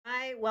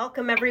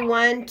Welcome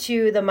everyone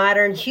to The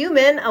Modern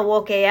Human,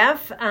 Awoke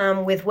AF,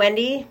 with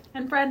Wendy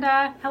and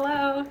Brenda.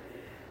 Hello.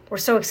 We're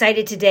so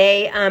excited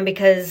today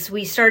because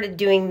we started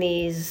doing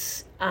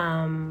these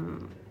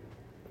podcasts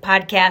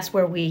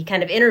where we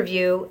kind of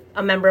interview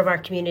a member of our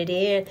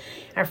community,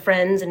 our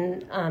friends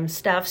and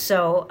stuff.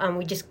 So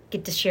we just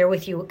get to share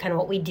with you kind of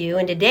what we do.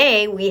 And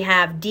today we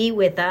have Dee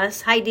with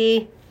us. Hi,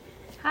 Dee.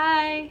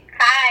 Hi.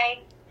 Hi.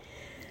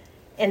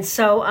 And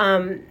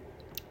so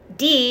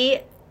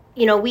Dee,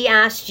 we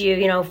asked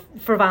you,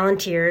 for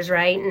volunteers,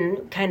 right?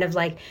 And kind of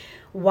like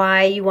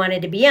why you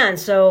wanted to be on.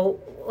 So,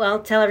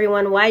 tell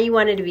everyone why you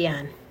wanted to be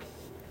on.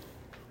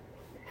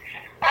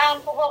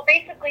 Well,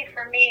 basically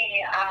for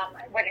me,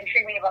 what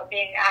intrigued me about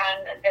being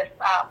on this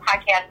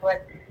podcast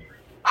was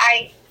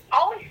I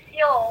always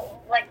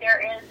feel like there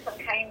is some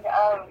kind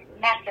of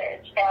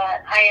message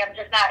that I am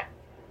just not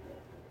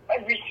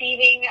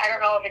receiving. I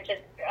don't know if it's just,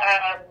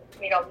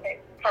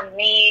 from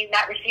me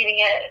not receiving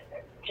it,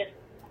 just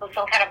with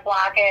some kind of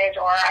blockage,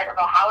 or I don't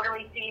know how to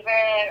receive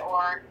it,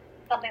 or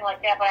something like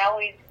that. But I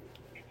always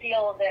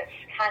feel this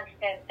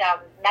constant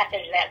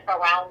message that's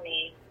around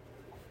me.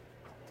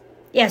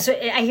 Yeah, so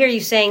I hear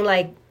you saying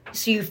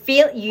so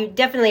you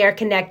definitely are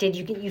connected.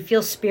 You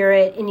feel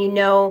spirit, and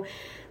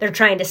they're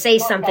trying to say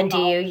something to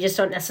you. You just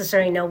don't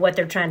necessarily know what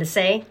they're trying to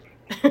say.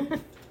 Is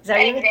that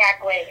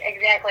Exactly.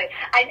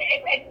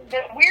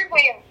 The weird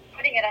way of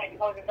putting it, I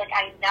suppose, is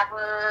I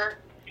never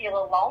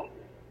feel alone.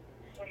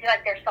 I feel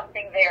like there's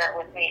something there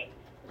with me.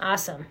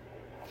 Awesome.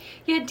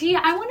 Yeah, Dee,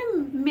 I want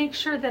to make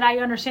sure that I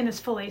understand this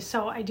fully,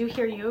 so I do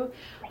hear you.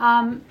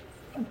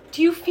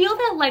 Do you feel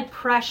that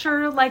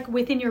pressure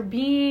within your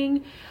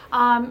being?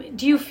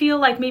 Do you feel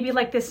maybe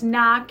this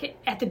knock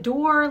at the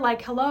door,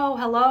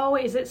 hello?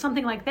 Is it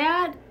something like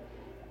that?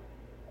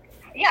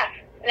 Yes,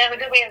 that's a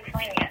good way of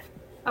explaining it.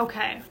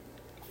 Okay.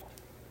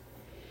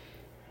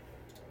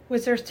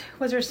 Was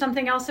there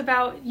something else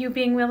about you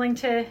being willing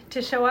to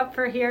show up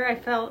for here? I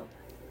felt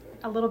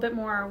a little bit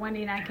more.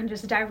 Wendy and I can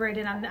just dive right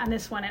in on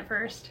this one at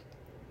first.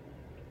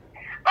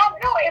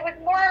 No, it was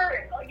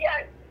more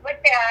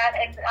like that,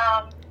 and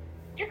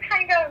just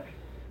kind of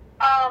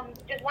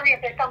just wondering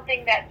if there's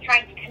something that's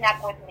trying to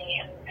connect with me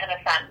in a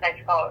sense, I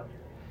suppose.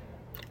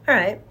 All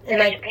right,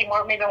 and I should pay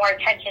maybe more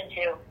attention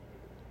to.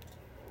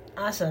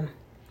 Awesome,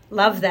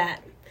 love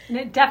that. And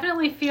it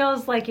definitely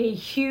feels like a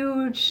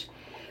huge,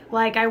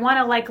 I want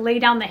to lay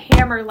down the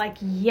hammer,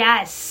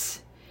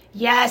 yes,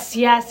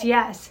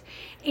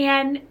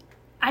 and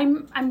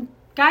I'm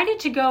guided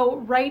to go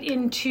right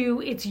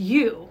into it's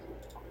you.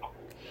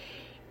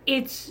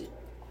 It's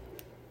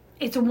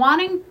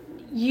wanting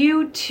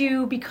you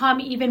to become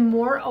even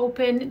more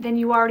open than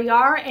you already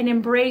are and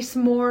embrace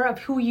more of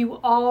who you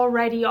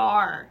already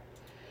are.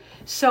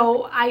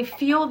 So I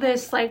feel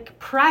this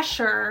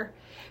pressure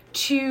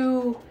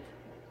to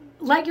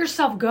let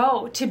yourself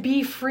go, to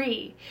be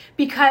free.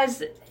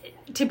 Because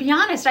to be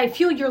honest, I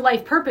feel your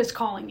life purpose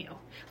calling you.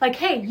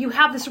 Hey, you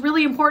have this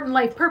really important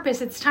life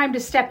purpose. It's time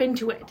to step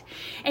into it.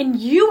 And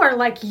you are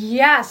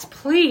yes,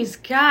 please,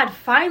 God,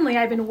 finally,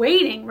 I've been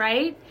waiting,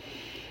 right?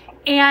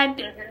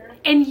 And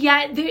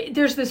yet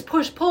there's this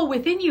push-pull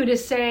within you to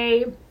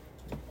say,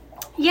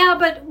 yeah,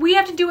 but we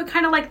have to do it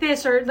kind of like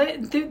this, or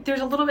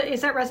there's a little bit, is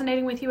that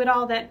resonating with you at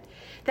all, that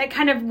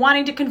kind of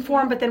wanting to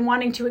conform but then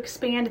wanting to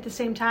expand at the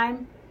same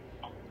time?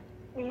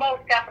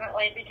 Most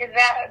definitely, because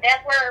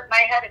that's where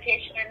my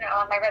hesitation and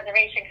my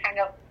reservation kind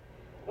of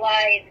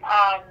lies.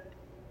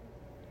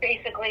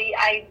 Basically,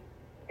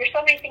 there's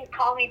so many things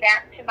calling me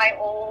back to my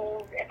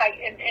old, if I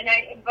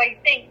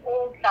think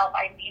old self,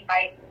 I mean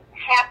my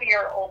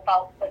happier old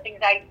self, the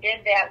things I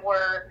did that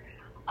were,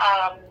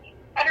 I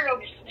don't know,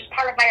 just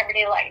part of my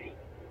everyday life,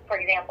 for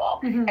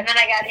example. Mm-hmm. And then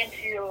I got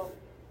into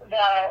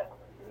the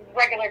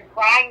regular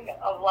grind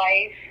of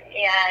life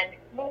and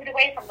moved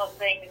away from those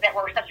things that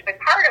were such a big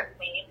part of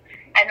me.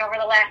 And over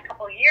the last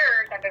couple of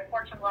years, I've been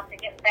fortunate enough to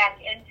get back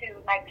into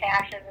my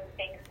passions and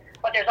things.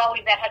 But there's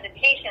always that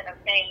hesitation of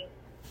saying,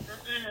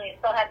 you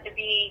still have to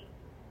be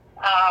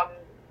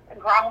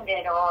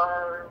grounded,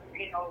 or,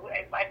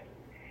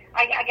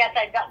 I guess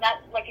I'm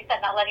not, like you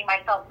said, not letting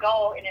myself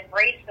go and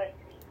embrace this,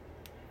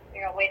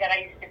 way that I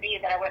used to be,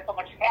 that I was so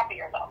much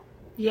happier, though.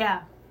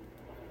 Yeah.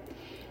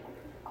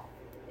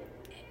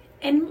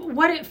 And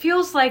what it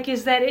feels like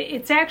is that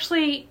it's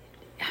actually,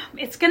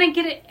 it's going to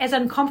get it as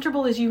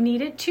uncomfortable as you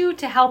need it to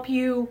help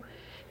you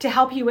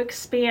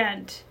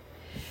expand.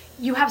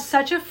 You have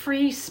such a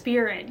free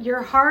spirit.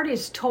 Your heart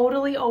is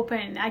totally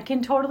open. I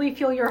can totally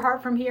feel your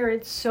heart from here.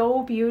 It's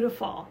so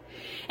beautiful.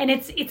 And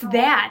it's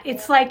that.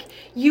 It's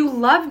you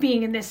love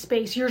being in this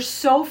space. You're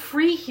so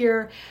free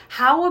here.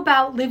 How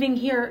about living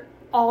here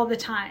all the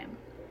time?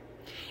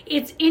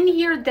 It's in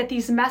here that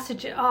these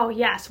messages, oh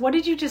yes, what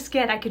did you just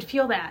get? I could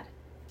feel that.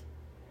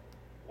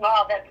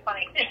 Well, that's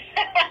funny.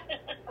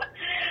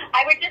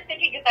 I was just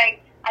thinking, because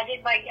I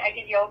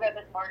did yoga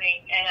this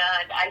morning,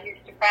 and I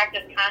used to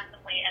practice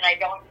constantly, and I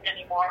don't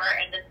anymore.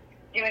 And just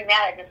doing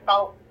that, I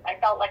felt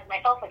like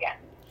myself again.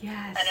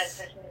 Yes. And it's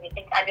just,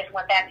 I just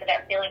went back to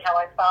that feeling how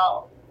I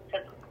felt.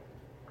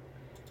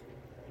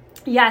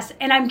 Yes,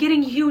 and I'm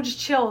getting huge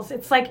chills.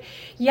 It's like,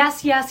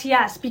 yes, yes,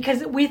 yes,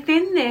 because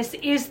within this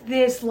is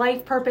this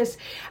life purpose.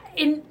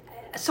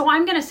 So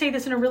I'm going to say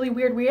this in a really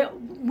weird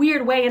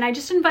way, and I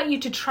just invite you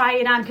to try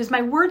it on, because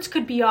my words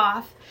could be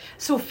off.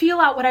 So feel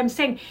out what I'm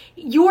saying.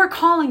 You're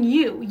calling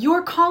you.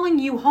 You're calling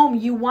you home.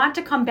 You want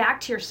to come back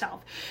to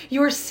yourself.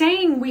 You're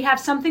saying we have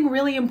something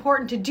really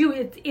important to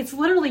do. It's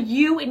literally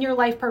you and your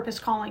life purpose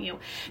calling you.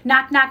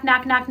 Knock, knock,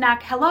 knock, knock,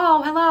 knock.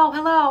 Hello, hello,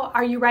 hello.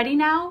 Are you ready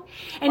now?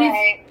 And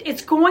Right.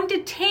 it's going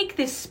to take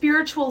this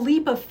spiritual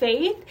leap of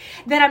faith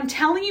that I'm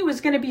telling you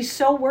is going to be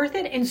so worth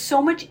it and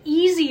so much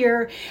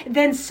easier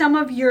than some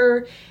of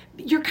your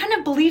kind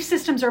of belief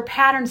systems or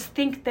patterns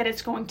think that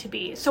it's going to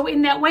be. So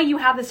in that way, you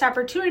have this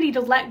opportunity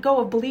to let go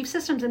of belief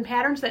systems and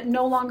patterns that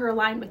no longer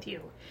align with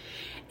you.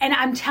 And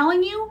I'm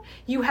telling you,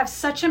 you have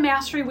such a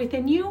mastery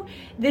within you.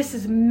 This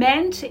is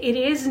meant, it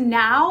is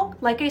now.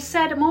 Like I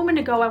said a moment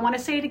ago, I want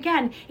to say it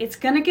again. It's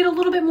going to get a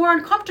little bit more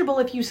uncomfortable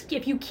if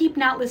you keep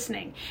not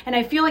listening. And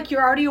I feel like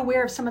you're already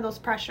aware of some of those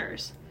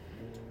pressures.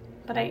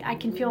 But I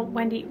can feel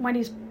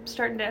Wendy's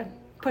starting to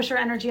push her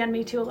energy on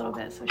me too a little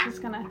bit. So she's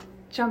going to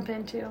jump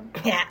in too.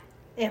 Yeah.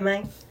 Am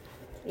I?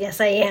 Yes,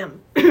 I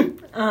am.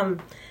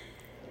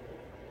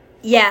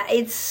 Yeah,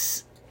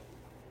 it's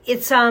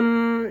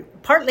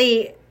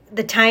partly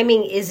the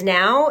timing is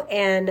now,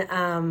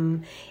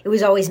 and it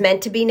was always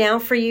meant to be now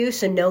for you.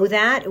 So know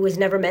that it was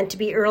never meant to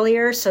be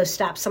earlier. So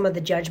stop some of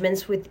the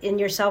judgments within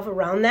yourself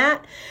around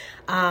that.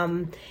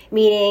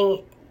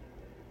 Meaning,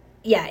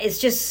 yeah,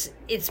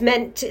 it's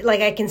meant to,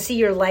 like, I can see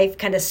your life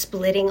kind of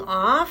splitting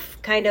off,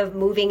 kind of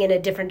moving in a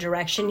different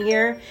direction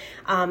here.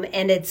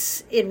 And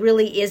it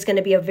really is going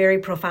to be a very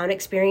profound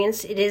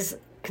experience. It is,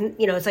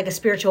 it's like a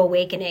spiritual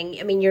awakening.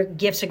 I mean, your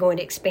gifts are going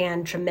to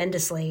expand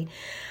tremendously.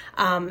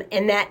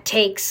 And that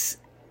takes,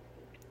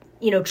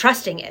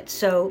 trusting it.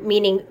 So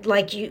meaning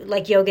like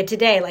yoga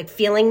today, like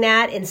feeling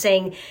that and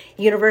saying,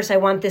 universe, I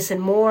want this and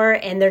more.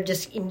 And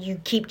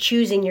you keep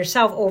choosing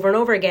yourself over and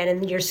over again.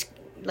 And you're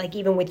like,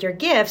 even with your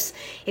gifts,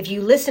 if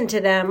you listen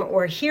to them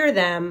or hear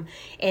them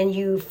and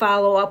you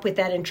follow up with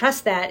that and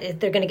trust that,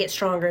 they're going to get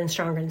stronger and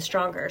stronger and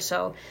stronger.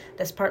 So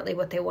that's partly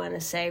what they want to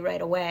say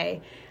right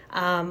away.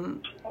 That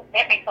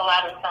makes a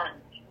lot of sense.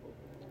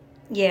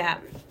 Yeah,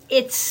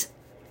 it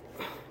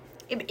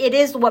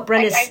is what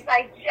Brenda's...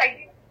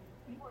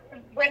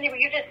 Wendy, what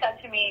you just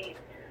said to me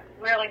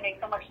really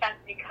makes so much sense,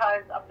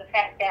 because of the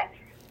fact that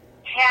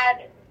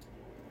had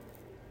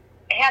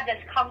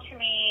this come to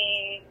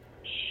me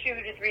 2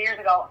 to 3 years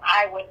ago,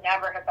 I would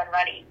never have been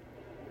ready.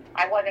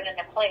 I wasn't in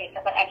the place,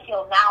 but I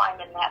feel now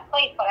I'm in that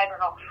place, but I don't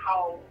know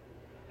how,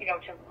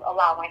 to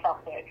allow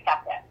myself to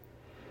accept it.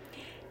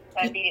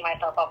 I'm beating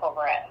myself up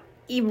over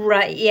it.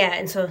 Right, yeah,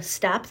 and so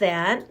stop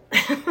that.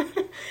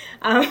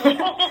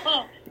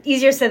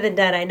 Easier said than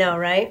done, I know,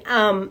 right?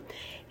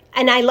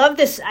 And I love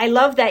this. I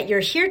love that you're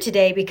here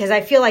today, because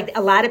I feel like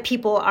a lot of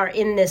people are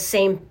in this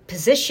same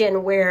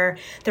position where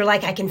they're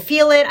like, I can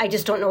feel it. I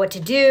just don't know what to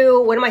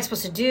do. What am I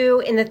supposed to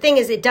do? And the thing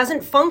is, it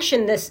doesn't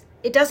function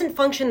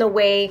the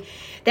way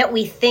that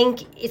we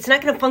think. It's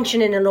not going to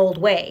function in an old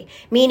way,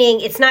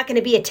 meaning it's not going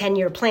to be a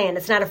 10-year plan.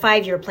 It's not a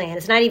 5-year plan.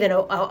 It's not even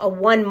a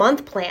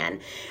 1-month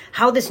plan.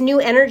 How this new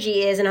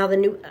energy is, and how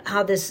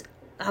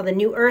the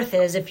new earth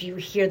is, if you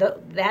hear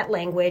that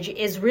language,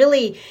 is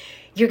really,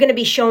 you're going to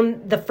be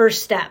shown the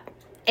first step.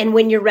 And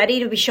when you're ready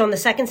to be shown the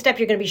second step,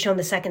 you're going to be shown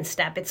the second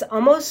step. It's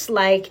almost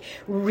like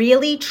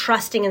really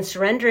trusting and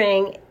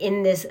surrendering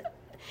in this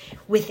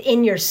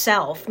within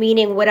yourself,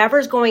 meaning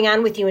whatever's going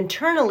on with you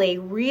internally,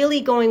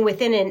 really going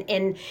within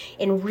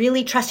and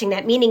really trusting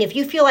that. Meaning, if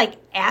you feel like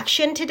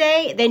action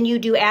today, then you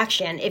do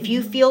action. If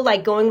you feel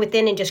like going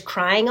within and just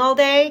crying all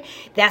day,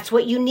 that's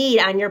what you need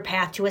on your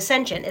path to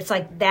ascension. It's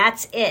like,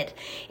 that's it.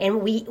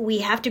 And we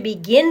have to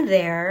begin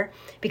there,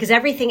 because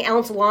everything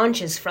else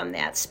launches from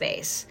that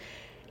space.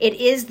 It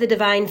is the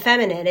divine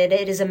feminine.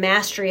 It is a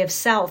mastery of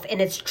self,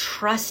 and it's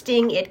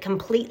trusting it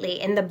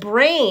completely. And the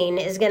brain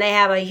is going to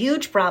have a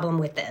huge problem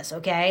with this,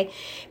 okay?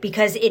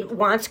 Because it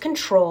wants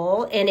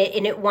control, and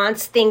it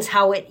wants things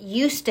how it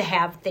used to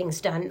have things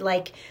done,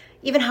 like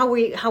even how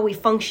we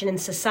function in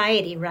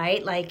society,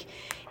 right? Like,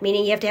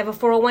 meaning you have to have a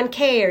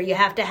 401k, or you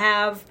have to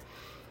have,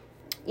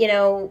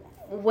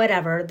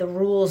 whatever the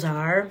rules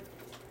are.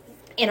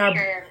 And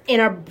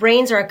our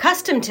brains are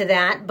accustomed to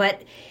that,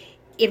 but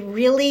it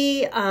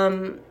really,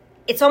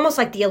 it's almost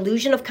like the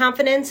illusion of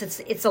confidence.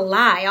 It's a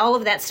lie. All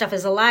of that stuff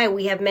is a lie.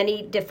 We have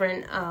many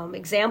different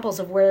examples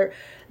of where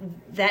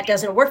that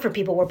doesn't work for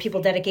people, where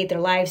people dedicate their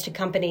lives to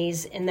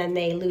companies and then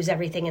they lose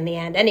everything in the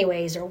end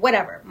anyways, or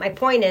whatever. My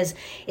point is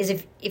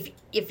if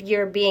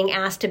you're being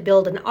asked to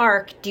build an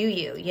ark, do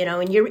you,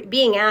 and you're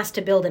being asked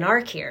to build an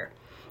ark here,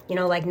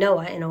 like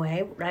Noah in a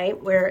way,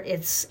 right? Where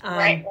it's,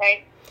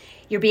 right.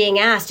 You're being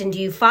asked, and do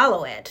you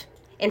follow it?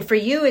 And for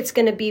you, it's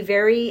going to be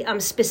very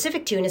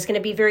specific to you, and it's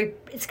going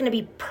to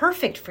be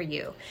perfect for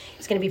you.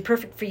 It's going to be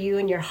perfect for you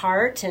in your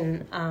heart.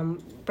 And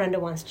Brenda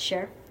wants to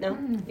share. No,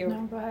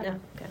 no, go ahead. No,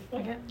 okay.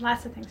 I got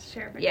lots of things to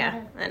share. But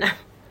yeah, I know.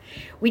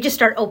 We just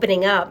start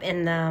opening up,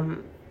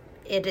 and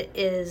it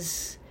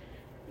is,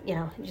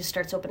 it just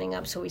starts opening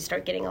up. So we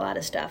start getting a lot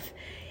of stuff.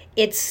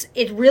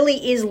 It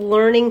really is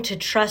learning to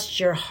trust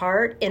your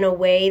heart in a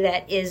way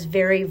that is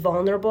very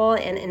vulnerable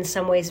and in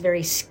some ways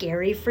very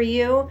scary for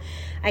you.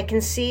 I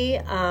can see,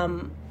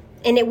 and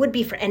it would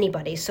be for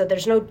anybody. So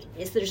there's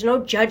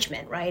no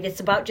judgment, right? It's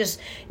about just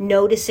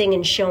noticing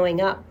and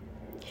showing up,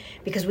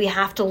 because we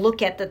have to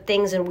look at the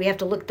things and we have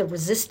to look at the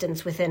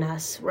resistance within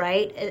us,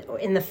 right?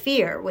 In the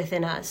fear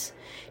within us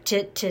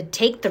to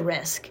take the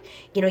risk.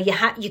 You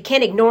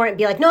can't ignore it and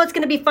be like, no, it's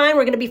going to be fine.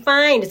 We're going to be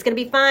fine. It's going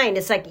to be fine.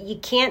 It's like you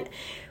can't.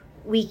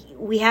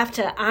 We have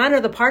to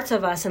honor the parts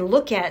of us and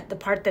look at the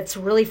part that's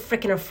really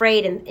freaking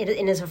afraid and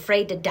is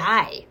afraid to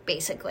die,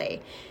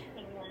 basically.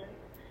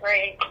 Mm-hmm.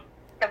 Right.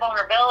 The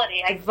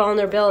vulnerability.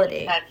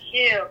 Vulnerability. That's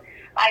you.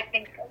 I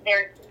think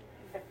there's,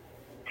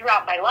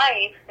 throughout my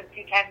life, the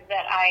few times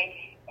that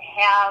I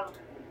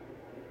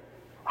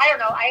don't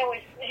know,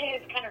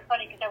 it's kind of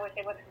funny because I would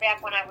say,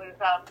 back when I was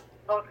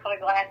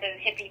rose-colored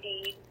glasses,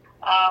 hippie-dee,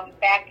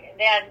 back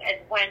then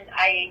is when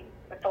I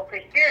was so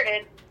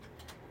free-spirited,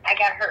 I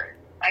got hurt.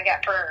 I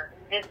got burned.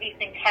 These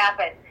things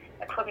happened.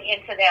 It put me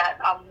into that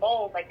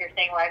mold, like you're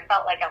saying, where I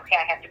felt like, okay,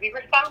 I have to be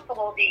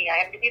responsible,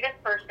 I have to be this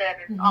person,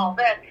 and all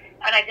this.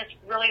 And I just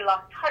really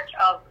lost touch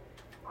of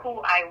who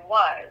I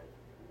was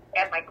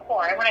at my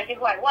core. And when I say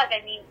who I was,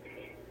 I mean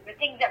the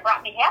things that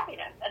brought me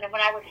happiness. And then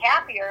when I was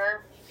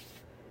happier,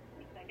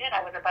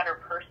 I was a better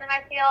person,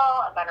 I feel,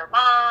 a better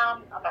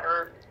mom, a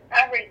better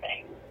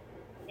everything.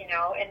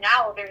 And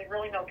now there's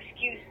really no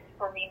excuse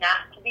for me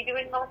not to be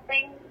doing those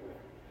things.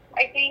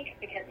 I think,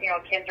 because,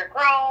 kids are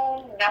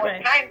grown. Now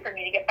it's time for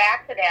me to get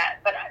back to that.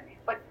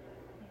 But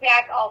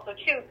back also,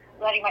 too,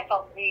 letting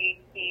myself be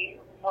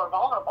more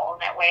vulnerable in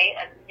that way.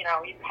 And, you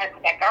kind of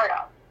put that guard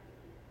up.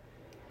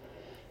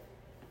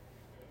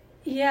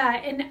 Yeah,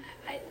 and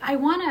I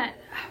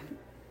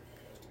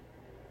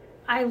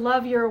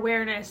love your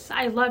awareness.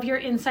 I love your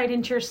insight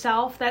into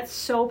yourself. That's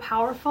so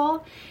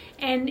powerful.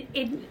 And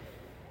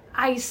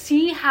I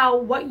see how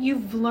what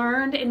you've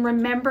learned and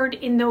remembered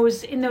in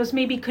those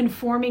maybe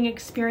conforming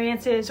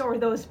experiences or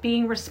those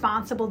being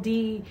responsible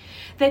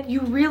that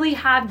you really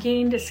have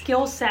gained a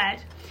skill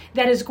set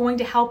that is going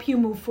to help you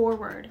move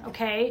forward,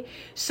 okay?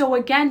 So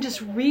again,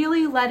 just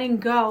really letting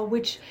go,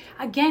 which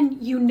again,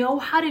 you know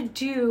how to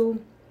do.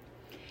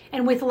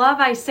 And with love,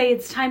 I say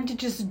it's time to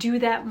just do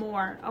that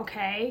more,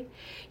 okay?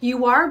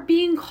 You are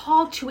being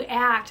called to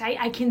act.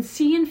 I can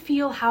see and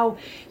feel how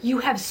you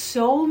have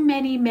so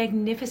many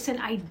magnificent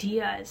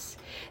ideas.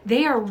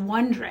 They are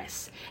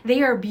wondrous.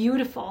 They are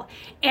beautiful.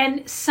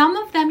 And some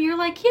of them you're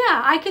like,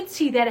 yeah, I could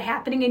see that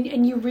happening,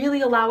 and you really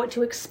allow it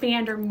to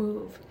expand or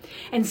move.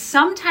 And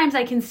sometimes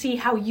I can see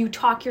how you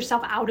talk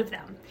yourself out of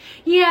them.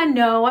 Yeah,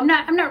 no, I'm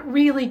not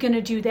really going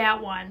to do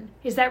that one.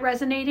 Is that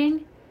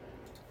resonating?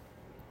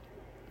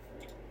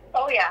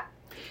 Oh, yeah.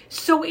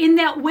 So in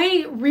that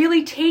way,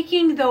 really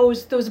taking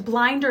those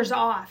blinders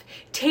off,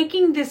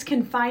 taking this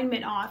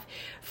confinement off,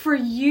 for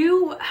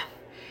you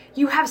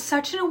have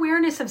such an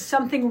awareness of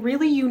something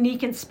really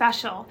unique and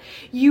special.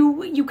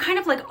 You kind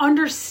of like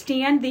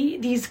understand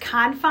these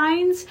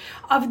confines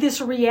of this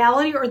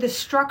reality or the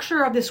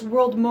structure of this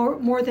world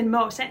more than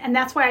most. And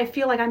that's why I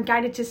feel like I'm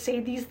guided to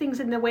say these things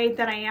in the way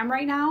that I am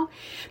right now,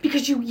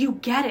 because you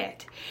get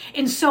it.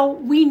 And so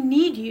we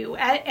need you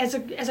as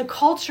a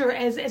culture,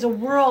 as a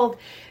world.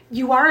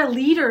 You are a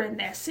leader in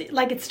this.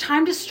 Like, it's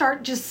time to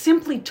start just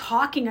simply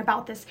talking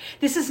about this.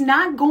 This is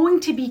not going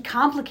to be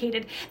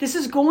complicated. This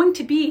is going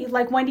to be,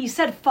 like Wendy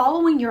said,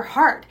 following your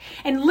heart.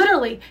 And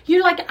literally,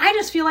 you're like, I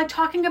just feel like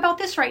talking about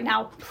this right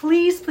now.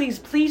 Please, please,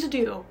 please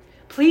do.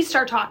 Please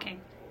start talking.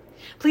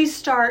 Please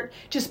start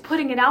just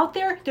putting it out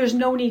there. There's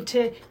no need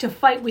to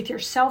fight with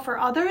yourself or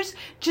others.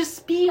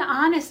 Just be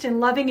honest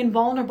and loving and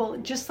vulnerable,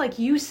 just like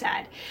you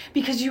said,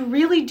 because you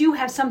really do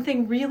have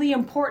something really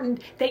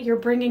important that you're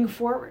bringing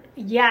forward.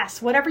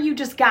 Yes, whatever you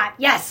just got.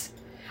 Yes,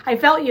 I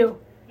felt you.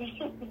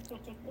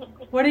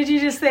 What did you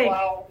just think?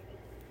 Wow.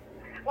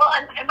 Well,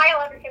 am I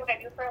allowed to say what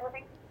I do for a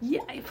living?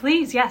 Yeah,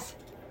 please, yes.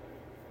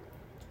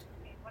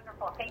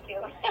 Wonderful, thank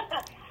you.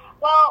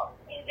 Well,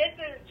 this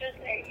is just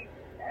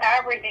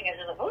everything is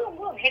just boom,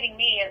 boom, hitting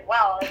me as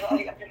well. I'm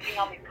just seeing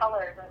all these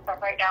colors and stuff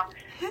right now.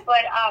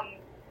 But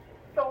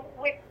so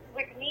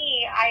with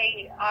me,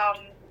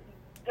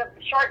 the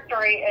short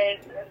story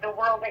is the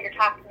world that you're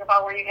talking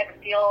about, where you had to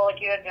feel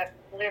like you had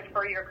to live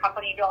for your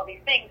company, do all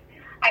these things.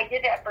 I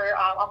did that for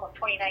almost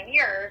 29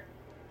 years.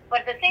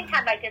 But at the same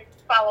time, I did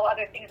follow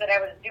other things that I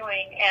was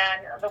doing,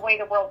 and the way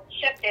the world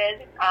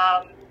shifted,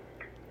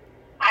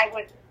 I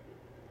was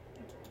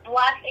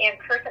blessed and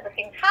cursed at the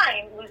same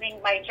time, losing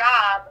my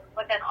job,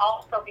 but then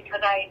also because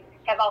I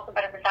have also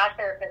been a massage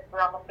therapist for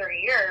almost 30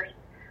 years,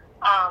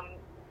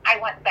 I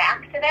went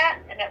back to that,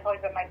 and that's always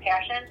been my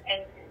passion.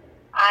 And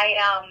I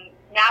am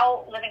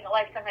now living a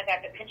life, sometimes I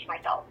have to pinch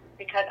myself,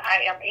 because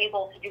I am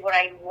able to do what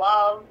I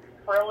love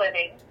for a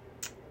living.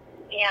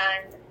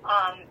 And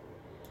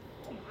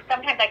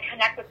sometimes I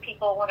connect with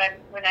people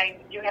when I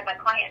do have my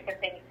clients and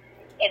things,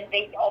 and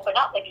they open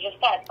up, like you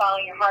just said,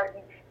 following your heart.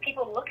 And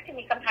people look to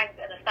me sometimes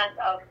in a sense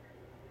of,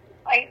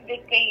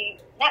 they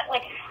not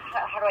like,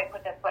 how do I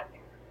put this, but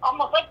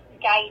almost like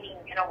guiding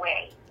in a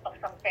way of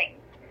some things.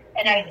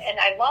 And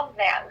I love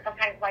that.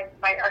 Sometimes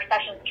our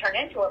sessions turn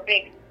into a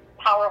big,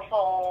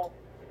 powerful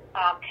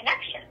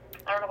connection.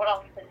 I don't know what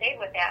else to say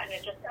with that. And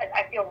it just,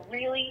 I feel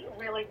really,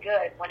 really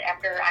good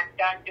after I'm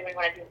done doing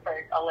what I do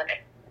for a living.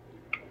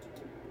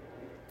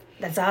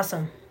 That's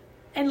awesome.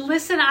 And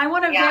listen, I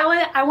want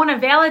to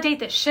validate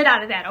the shit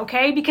out of that,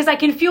 okay? Because I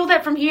can feel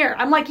that from here.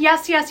 I'm like,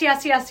 yes.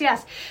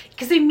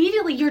 Because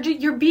immediately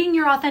you're being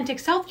your authentic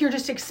self. You're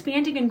just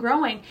expanding and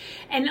growing.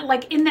 And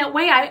like in that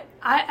way, a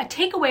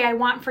takeaway I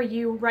want for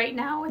you right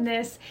now in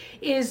this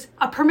is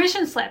a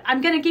permission slip. I'm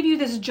going to give you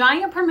this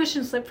giant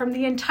permission slip from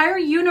the entire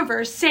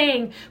universe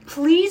saying,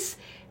 please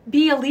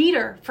be a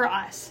leader for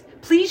us.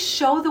 Please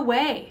show the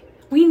way.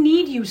 We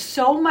need you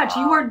so much.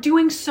 You are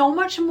doing so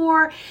much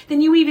more than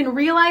you even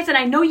realize. And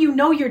I know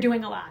you're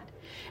doing a lot.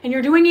 And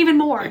you're doing even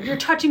more. You're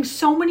touching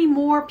so many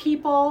more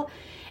people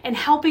and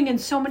helping in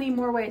so many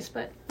more ways.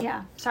 But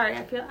yeah, sorry.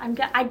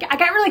 I got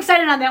really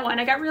excited on that one.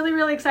 I got really,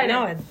 really excited.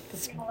 No,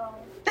 it's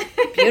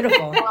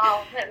beautiful.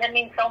 Wow, that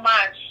means so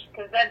much.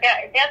 Because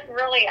that's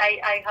really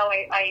how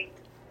I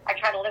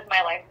try to live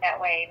my life that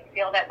way and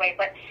feel that way.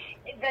 But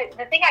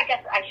the thing I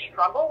guess I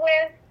struggle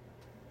with,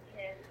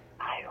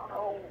 I don't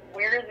know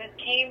where this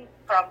came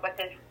from, but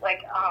this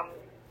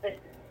this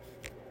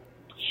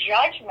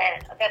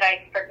judgment that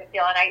I start to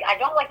feel, and I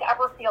don't like to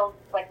ever feel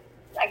like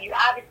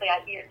obviously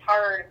it's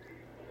hard.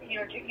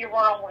 You're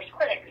our own worst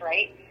critics,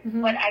 right?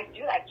 Mm-hmm. But I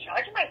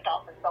judge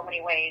myself in so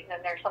many ways,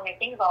 and there's so many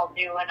things I'll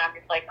do, and I'm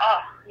just like,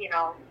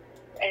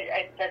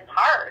 it's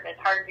hard. It's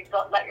hard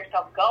to let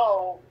yourself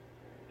go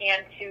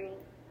and to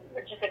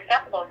just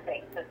accept those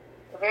things. It's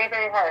very,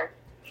 very hard.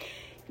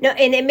 No,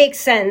 and it makes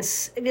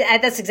sense.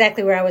 That's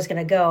exactly where I was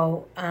going to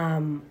go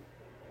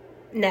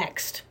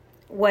next,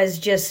 was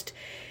just,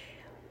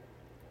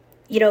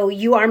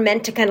 you are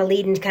meant to kind of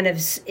lead and kind of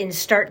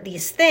start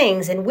these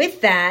things. And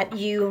with that,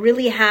 you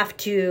really have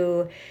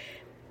to,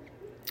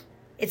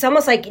 it's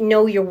almost like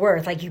know your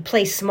worth, like you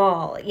play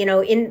small.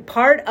 In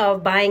part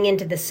of buying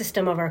into the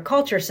system of our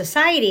culture,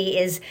 society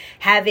is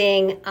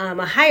having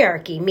a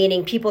hierarchy,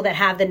 meaning people that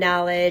have the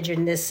knowledge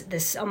and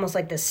this almost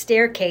like this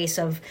staircase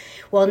of,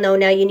 well, no,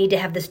 now you need to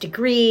have this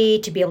degree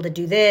to be able to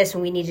do this,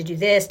 and we need to do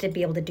this to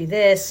be able to do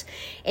this.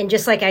 And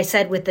just like I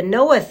said with the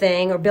Noah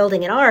thing or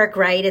building an ark,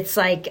 right? It's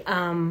like,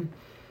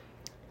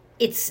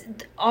 it's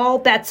all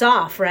bets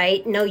off,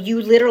 right? No,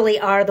 you literally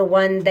are the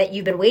one that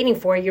you've been waiting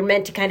for. You're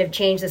meant to kind of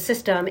change the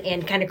system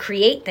and kind of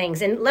create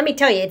things. And let me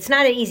tell you, it's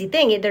not an easy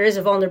thing. There is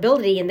a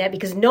vulnerability in that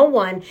because no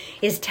one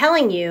is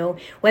telling you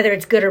whether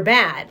it's good or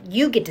bad.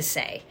 You get to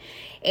say.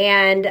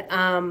 And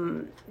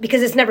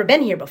because it's never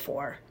been here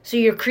before. So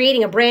you're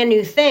creating a brand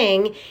new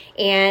thing,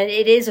 and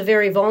it is a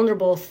very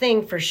vulnerable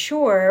thing for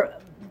sure.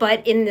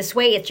 But in this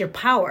way, it's your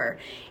power,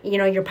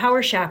 your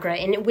power chakra.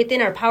 And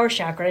within our power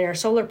chakra, in our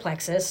solar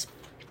plexus,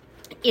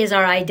 is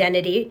our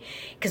identity,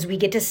 because we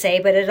get to say,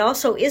 but it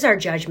also is our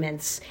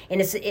judgments.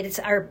 And it's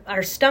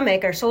our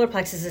stomach, our solar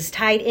plexus is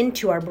tied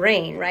into our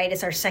brain, right?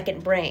 It's our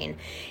second brain.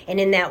 And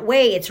in that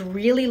way, it's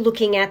really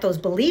looking at those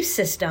belief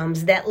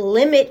systems that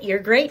limit your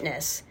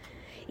greatness,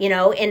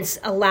 and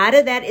a lot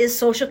of that is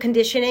social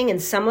conditioning, and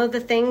some of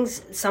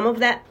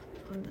that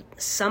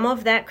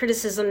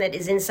criticism that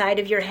is inside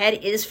of your head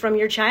is from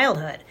your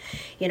childhood,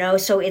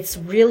 so it's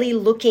really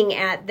looking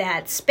at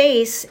that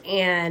space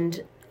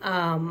and,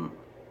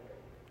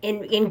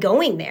 in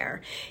going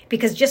there,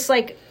 because just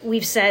like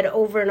we've said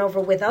over and over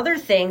with other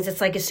things,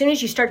 it's like as soon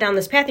as you start down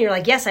this path and you're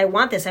like, yes, I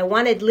want this, I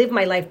want to live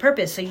my life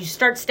purpose. So you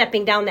start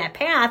stepping down that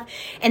path,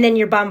 and then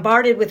you're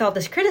bombarded with all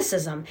this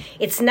criticism.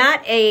 It's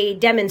not a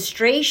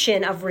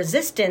demonstration of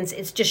resistance.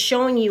 It's just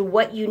showing you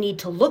what you need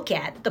to look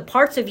at, the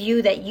parts of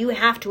you that you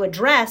have to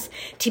address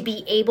to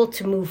be able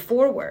to move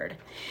forward.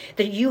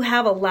 That you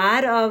have a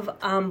lot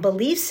of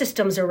belief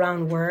systems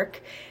around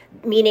work,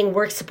 meaning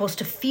work's supposed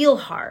to feel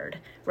hard,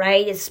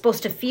 right? It's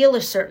supposed to feel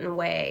a certain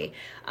way.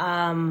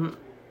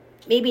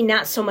 Maybe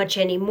not so much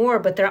anymore,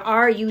 but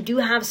you do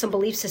have some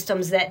belief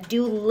systems that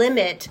do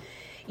limit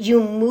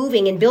you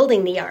moving and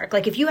building the ark.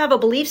 Like if you have a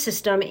belief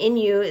system in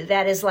you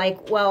that is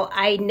like, well,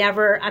 I'm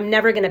never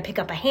going to pick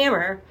up a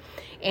hammer,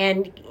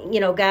 and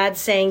God's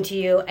saying to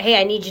you,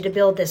 hey, I need you to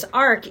build this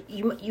ark,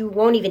 you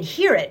won't even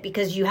hear it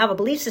because you have a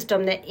belief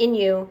system that in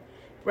you,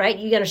 right?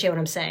 You understand what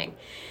I'm saying?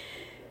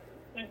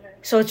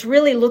 So it's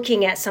really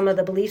looking at some of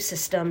the belief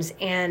systems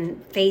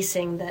and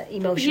facing the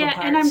emotional parts.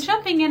 And I'm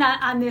jumping in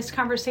on this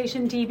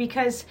conversation, Dee,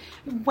 because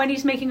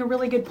Wendy's making a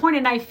really good point.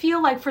 And I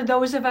feel like for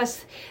those of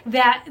us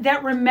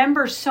that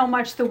remember so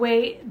much the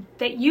way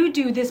that you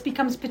do, this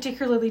becomes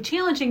particularly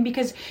challenging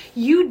because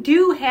you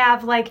do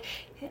have like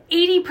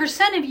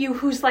 80% of you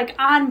who's like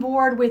on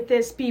board with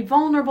this, be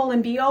vulnerable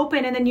and be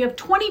open. And then you have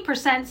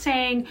 20%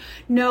 saying,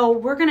 no,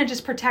 we're going to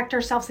just protect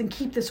ourselves and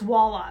keep this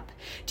wall up.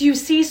 Do you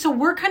see? So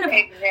we're kind of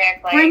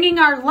bringing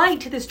our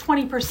light to this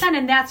 20%,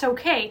 and that's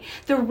okay.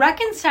 The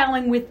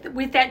reconciling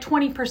with that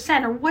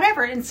 20% or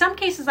whatever, in some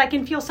cases I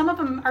can feel some of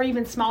them are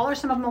even smaller,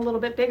 some of them a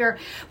little bit bigger,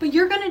 but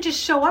you're going to just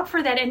show up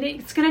for that, and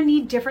it's going to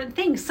need different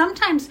things.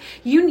 Sometimes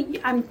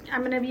I'm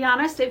going to be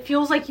honest, it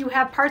feels like you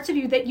have parts of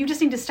you that you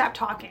just need to stop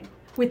talking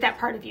with that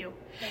part of you,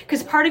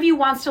 because part of you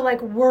wants to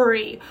like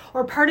worry,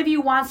 or part of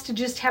you wants to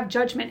just have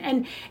judgment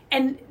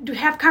and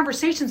have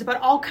conversations about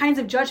all kinds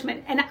of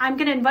judgment. And I'm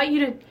going to invite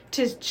you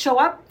to show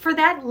up for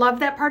that, love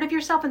that part of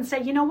yourself, and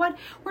say, you know what,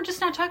 we're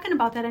just not talking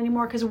about that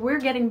anymore, because we're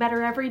getting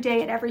better every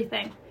day at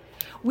everything.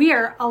 We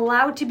are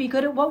allowed to be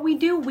good at what we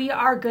do. We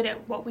are good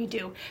at what we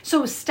do.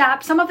 So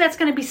stop. Some of that's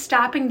going to be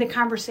stopping the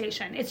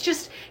conversation. It's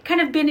just kind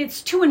of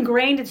it's too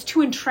ingrained, it's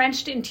too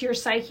entrenched into your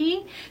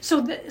psyche.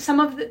 So some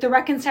of the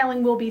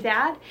reconciling will be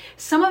that.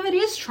 Some of it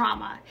is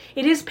trauma.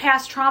 It is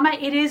past trauma.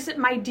 It is,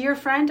 my dear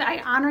friend, I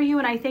honor you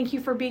and I thank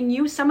you for being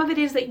you. Some of it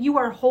is that you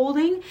are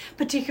holding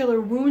particular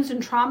wounds and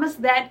traumas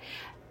that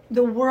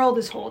the world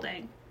is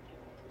holding.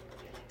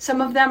 Some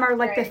of them are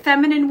like the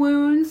feminine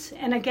wounds.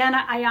 And again,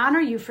 I honor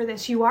you for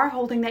this. You are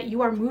holding that.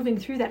 You are moving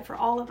through that for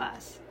all of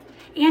us.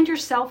 And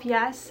yourself,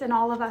 yes, and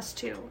all of us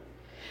too.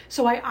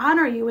 So I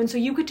honor you. And so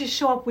you get to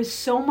show up with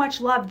so much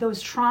love,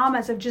 those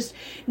traumas of just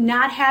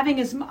not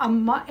having as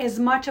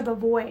much of a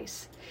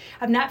voice,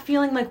 of not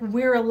feeling like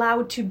we're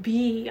allowed to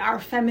be our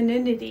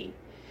femininity.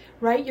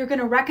 Right? You're going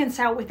to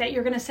reconcile with that.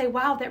 You're going to say,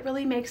 wow, that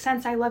really makes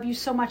sense. I love you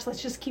so much.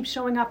 Let's just keep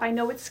showing up. I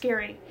know it's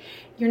scary.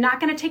 You're not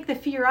going to take the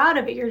fear out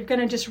of it. You're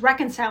going to just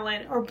reconcile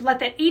it, or let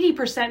that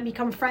 80%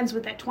 become friends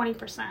with that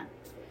 20%.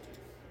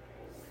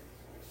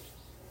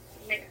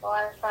 Makes a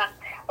lot of sense.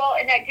 Well,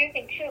 and I do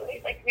think, too,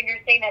 like when you're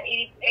saying that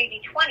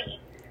 80-20,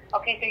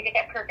 okay, so you get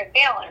that perfect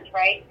balance,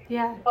 right?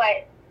 Yeah.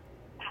 But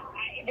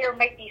there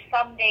might be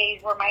some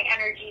days where my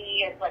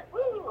energy is like,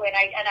 woo,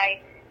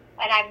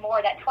 and I'm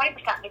more, that 20%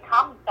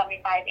 becomes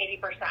 75,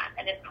 80%,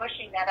 and it's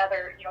pushing that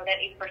other, that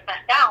 80%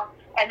 down.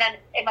 And then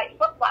it might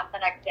flip flop the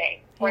next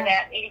day, where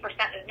that 80%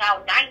 is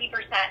now 90%,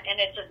 and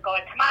it's just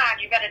going, come on,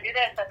 you got to do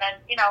this. And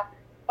then,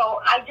 so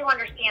I do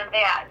understand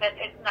that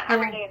it's not,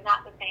 every day is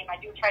not the same.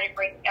 I do try to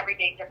break every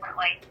day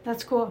differently.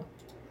 That's cool.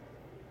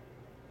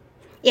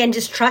 And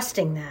just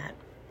trusting that,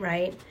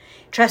 right?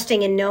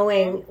 Trusting and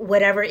knowing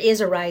whatever is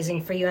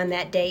arising for you on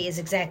that day is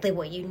exactly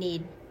what you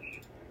need,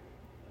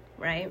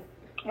 right?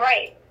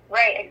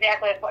 Right,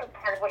 exactly. That's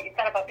part of what you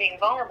said about being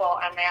vulnerable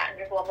on that, and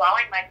just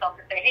allowing myself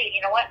to say, hey, you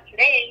know what,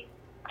 today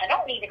I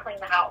don't need to clean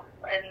the house,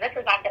 and this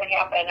is not going to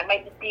happen. It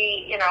might just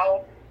be,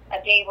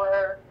 a day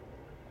where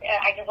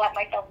I just let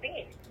myself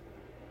be.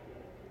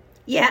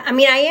 Yeah, I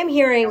mean, I am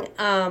hearing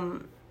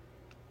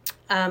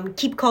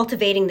keep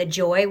cultivating the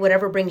joy,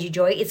 whatever brings you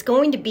joy. It's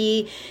going to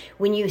be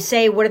when you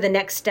say, what are the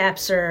next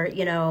steps, or,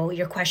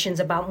 your questions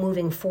about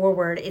moving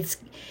forward. It's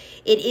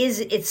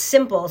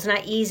simple. It's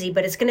not easy,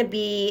 but it's going to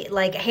be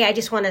like, hey, I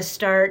just want to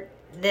start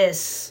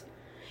this.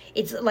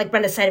 It's like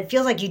Brenda said, it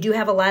feels like you do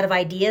have a lot of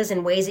ideas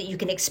and ways that you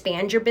can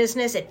expand your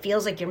business. It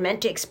feels like you're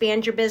meant to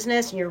expand your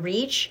business and your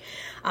reach.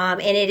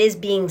 And it is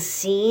being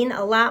seen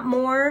a lot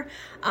more.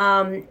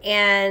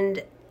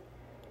 And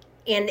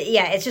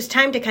yeah, it's just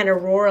time to kind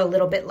of roar a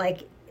little bit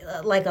like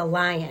a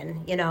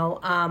lion,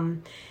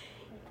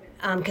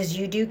 because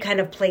you do kind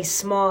of play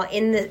small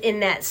in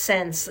that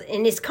sense,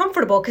 and it's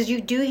comfortable because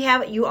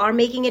you are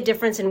making a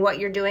difference in what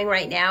you're doing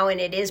right now,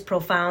 and it is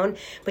profound.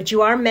 But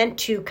you are meant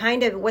to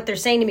kind of, what they're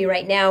saying to me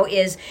right now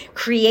is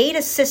create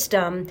a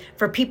system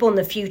for people in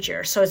the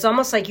future. So it's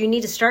almost like you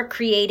need to start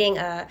creating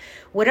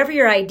whatever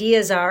your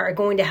ideas are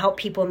going to help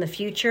people in the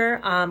future,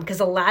 because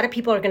a lot of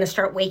people are going to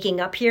start waking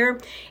up here,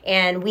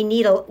 and we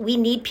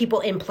need people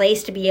in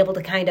place to be able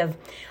to kind of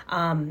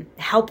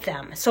help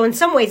them. So in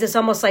some ways, it's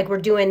almost like we're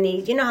doing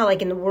these, how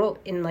like in the world,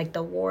 in like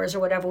the wars or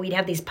whatever, we'd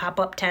have these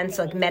pop-up tents,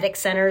 like medic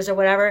centers or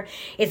whatever.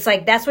 It's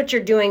like that's what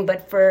you're doing,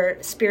 but for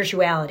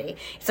spirituality.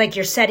 It's like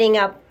you're setting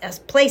up a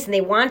place, and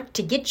they want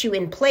to get you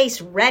in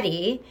place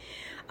ready.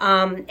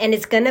 And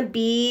it's going to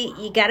be,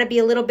 you got to be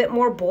a little bit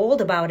more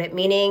bold about it,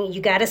 meaning you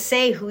got to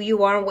say who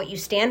you are and what you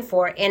stand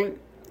for. And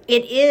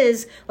it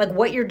is like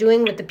what you're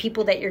doing with the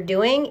people that you're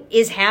doing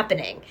is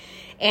happening.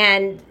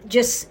 And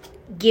just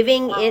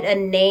giving it a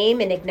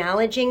name and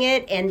acknowledging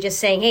it and just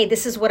saying, hey,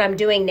 this is what I'm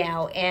doing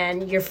now.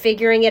 And you're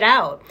figuring it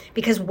out,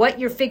 because what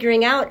you're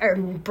figuring out are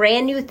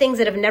brand new things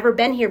that have never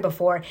been here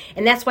before.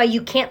 And that's why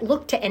you can't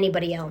look to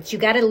anybody else. You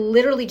got to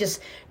literally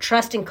just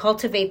trust and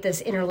cultivate this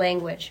inner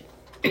language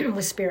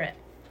with spirit.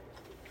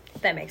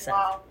 If that makes sense.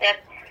 Wow, that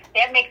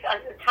makes a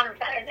ton of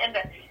sense. And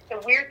the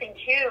weird thing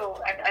too,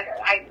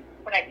 I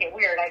when I say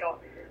weird, I don't,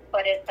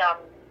 but it's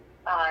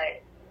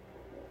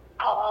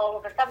all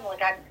of a sudden,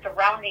 like I'm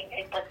surrounding,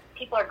 it's like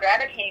people are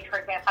gravitating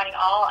towards me. I'm finding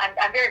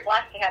I'm very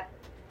blessed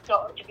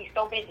to be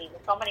so busy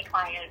with so many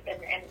clients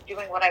and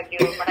doing what I do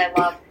and what I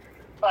love.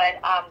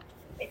 But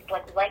it's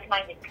like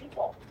like-minded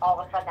people. All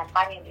of a sudden, I'm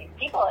finding these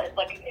people. It's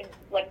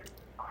like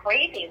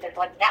crazy. There's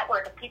like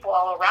network of people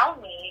all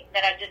around me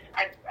that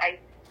I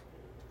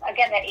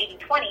again, that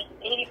 80-20,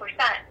 80%,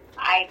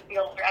 I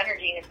feel their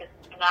energy, and it's just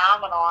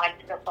phenomenal. I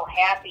just feel so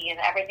happy, and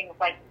everything's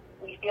like,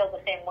 we feel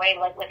the same way.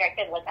 Like I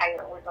said,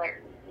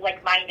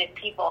 like-minded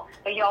people.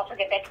 But you also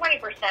get that 20%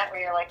 where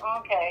you're like, oh,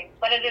 okay,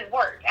 but it is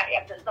work. I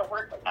have to still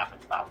work with them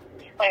and stuff.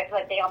 But I feel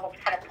like they almost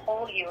kind of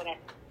pull you and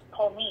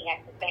pull me, I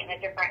should say, in a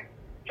different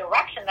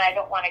direction that I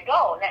don't want to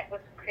go. And that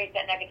just creates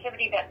that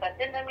negativity that sets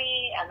into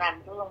me, and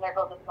then boom, there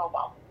goes the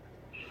snowball.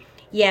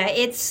 Yeah,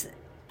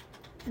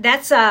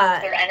 that's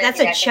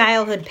a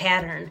childhood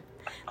pattern.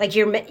 Like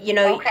you're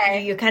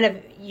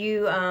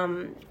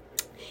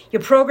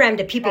programmed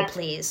to people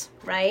please,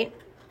 right?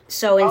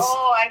 So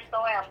I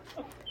still am.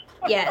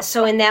 Yeah,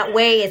 so in that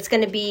way,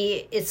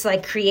 it's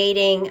like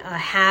creating a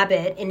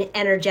habit, an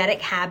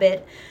energetic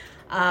habit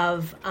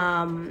of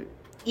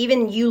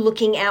even you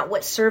looking at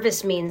what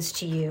service means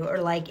to you, or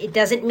like, it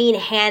doesn't mean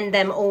hand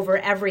them over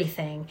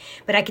everything,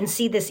 but I can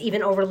see this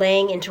even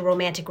overlaying into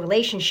romantic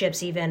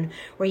relationships, even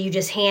where you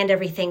just hand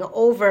everything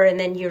over and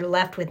then you're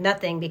left with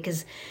nothing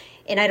because,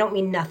 and I don't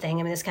mean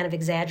nothing, I mean, it's kind of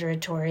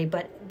exaggeratory,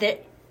 but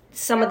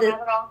some of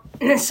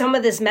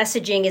this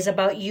messaging is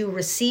about you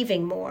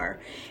receiving more,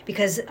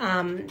 because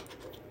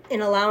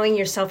in allowing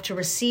yourself to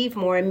receive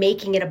more and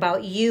making it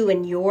about you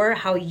and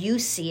how you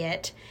see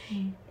it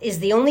is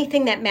the only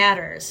thing that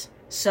matters.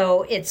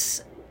 So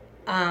it's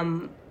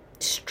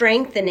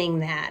strengthening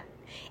that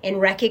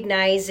and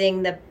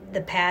recognizing the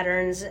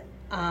patterns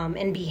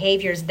and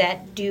behaviors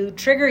that do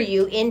trigger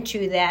you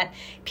into that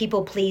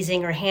people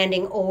pleasing or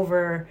handing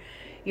over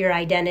your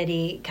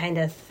identity kind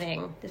of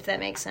thing, if that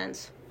makes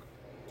sense.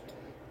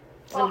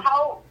 Well,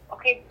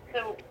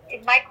 so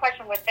my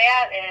question with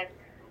that is,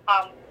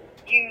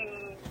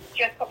 you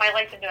just put my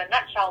life into a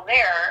nutshell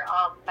there.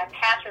 My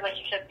past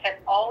relationships have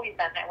always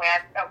been that way.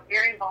 I'm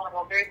very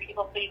vulnerable, very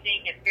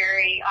people-pleasing, and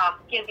very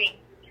giving,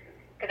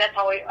 because that's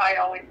how I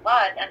always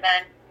was, and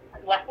then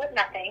left with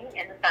nothing,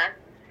 in a sense.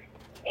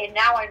 And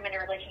now I'm in a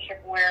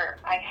relationship where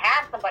I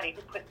have somebody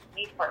who puts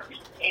me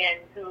first and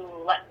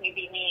who lets me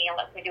be me and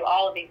lets me do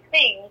all of these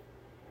things.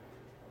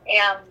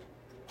 And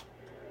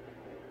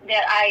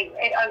that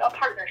a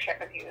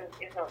partnership, if you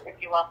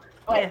will,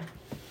 but yeah.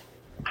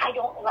 I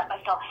don't let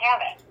myself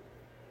have it.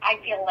 I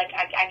feel like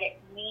I get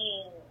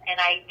mean and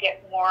I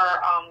get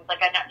more like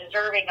I'm not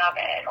deserving of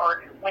it,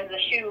 or when's the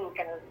shoe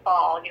gonna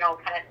fall,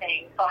 kind of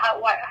thing. So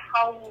how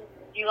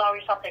do you allow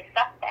yourself to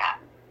accept that?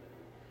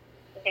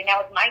 To say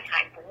now it's my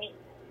time for me.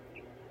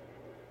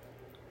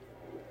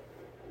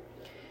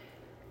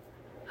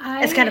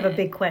 That's kind of a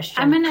big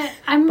question.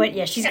 But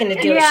yeah, she's gonna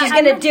do it. Yeah, she's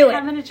gonna do it.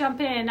 I'm gonna jump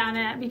in on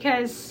it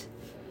because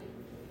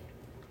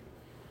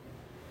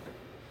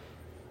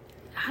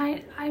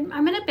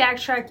I'm going to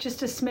backtrack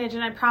just a smidge,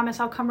 and I promise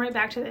I'll come right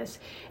back to this.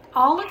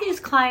 All of these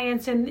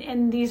clients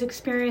and these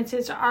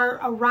experiences are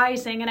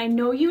arising, and I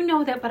know you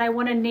know that, but I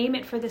want to name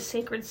it for this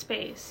sacred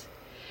space.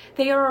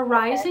 They are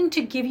arising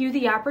to give you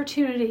the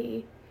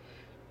opportunity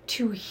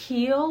to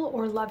heal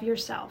or love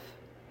yourself.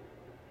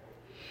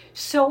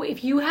 So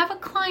if you have a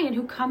client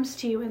who comes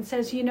to you and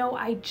says,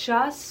 I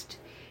just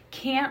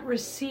can't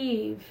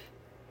receive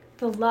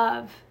the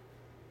love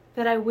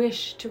that I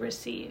wish to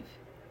receive,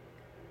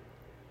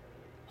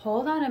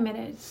 hold on a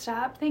minute,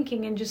 stop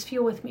thinking and just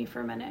feel with me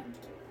for a minute.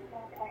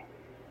 Okay.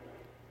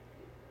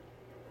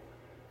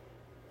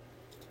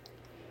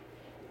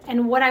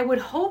 And what I would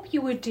hope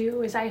you would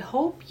do is I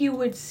hope you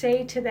would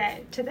say to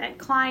that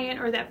client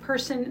or that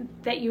person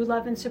that you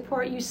love and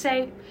support, you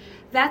say,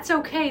 that's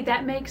okay,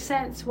 that makes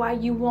sense why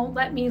you won't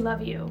let me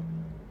love you.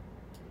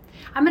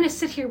 I'm going to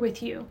sit here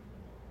with you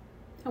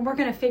and we're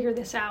going to figure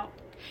this out.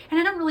 And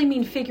I don't really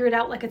mean figure it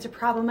out like it's a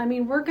problem. I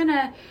mean, we're going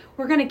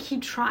to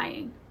keep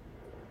trying.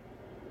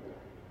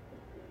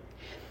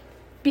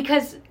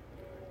 Because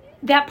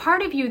that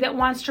part of you that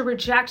wants to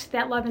reject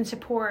that love and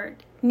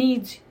support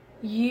needs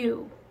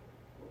you,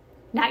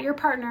 not your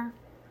partner,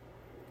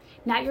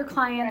 not your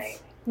clients,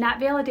 right.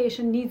 Not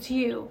validation, needs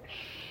you.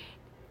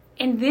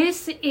 And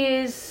this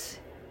is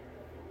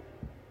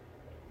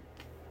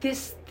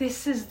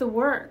the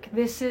work.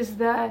 This is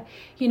the,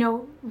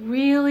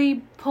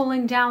 really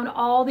pulling down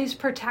all these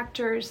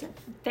protectors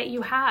that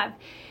you have.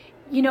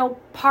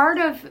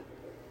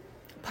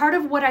 Part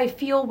of what I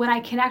feel when I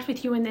connect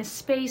with you in this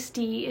space,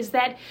 Dee, is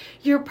that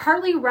you're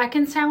partly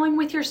reconciling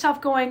with yourself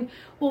going,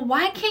 well,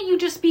 why can't you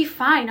just be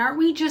fine? Aren't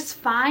we just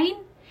fine?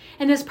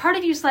 And this part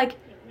of you's like,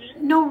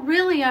 no,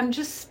 really, I'm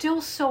just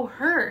still so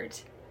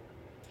hurt.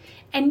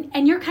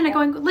 And you're kind of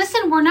going,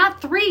 listen, we're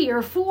not 3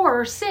 or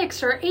 4 or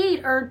 6 or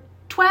 8 or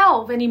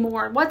 12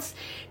 anymore. What's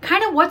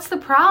the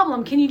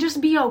problem? Can you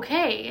just be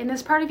okay? And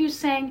this part of you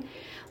saying,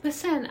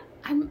 listen,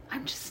 I'm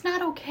just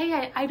not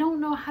okay. I don't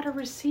know how to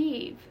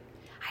receive.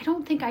 I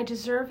don't think I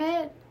deserve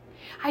it.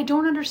 I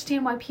don't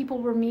understand why people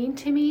were mean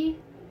to me.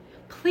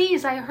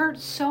 Please, I hurt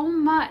so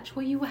much.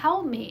 Will you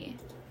help me?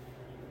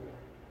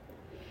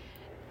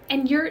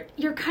 And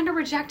you're kind of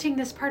rejecting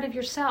this part of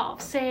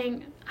yourself,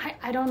 saying,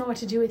 I don't know what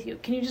to do with you.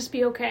 Can you just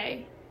be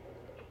okay?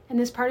 And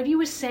this part of you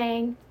is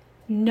saying,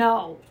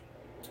 no.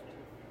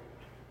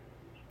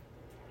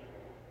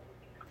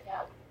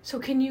 So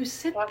can you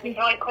sit there? You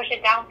can only push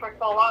it down for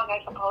so long,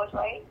 I suppose,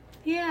 right?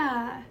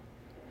 Yeah.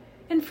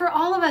 And for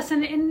all of us,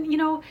 and you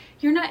know,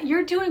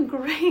 you're doing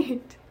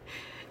great.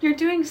 You're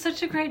doing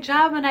such a great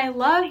job, and I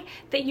love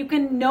that you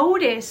can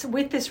notice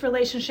with this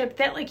relationship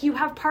that like you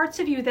have parts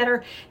of you that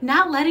are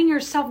not letting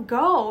yourself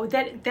go,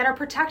 that are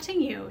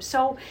protecting you.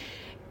 So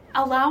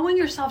allowing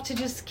yourself to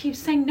just keep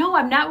saying, no,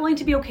 I'm not willing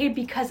to be okay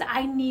because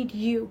I need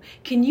you.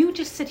 Can you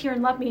just sit here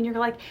and love me? And you're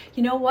like,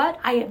 you know what?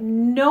 I have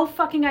no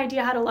fucking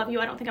idea how to love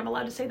you. I don't think I'm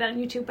allowed to say that on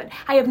YouTube, but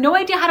I have no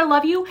idea how to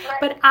love you,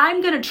 but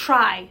I'm going to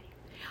try.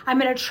 I'm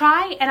going to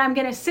try, and I'm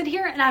going to sit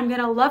here and I'm going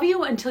to love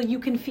you until you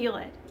can feel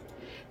it.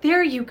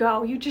 There you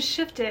go. You just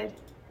shifted.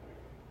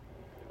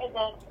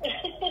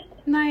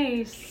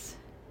 Nice.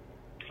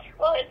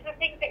 Well, it's the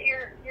things that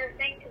you're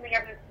saying to me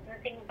are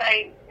the things that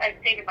I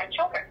say to my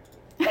children.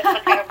 That's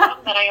the kind of mom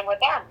that I am with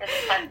them, in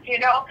a sense, you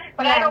know?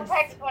 But yes. I don't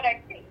practice what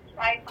I preach.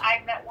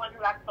 I'm that one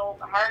who acts so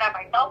hard on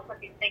myself with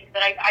these things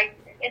that I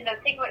and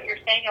the thing what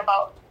you're saying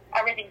about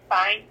everything's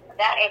fine,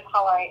 that is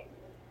how I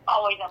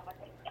always am with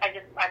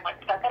it. I'm like,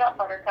 suck it up,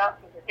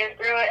 buttercup, just get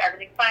through it,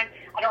 everything's fine.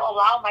 I don't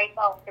allow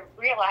myself to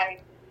realize,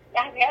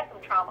 yeah, I've had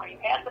some trauma,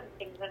 you've had some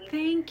things. And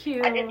thank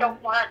you. I just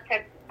don't want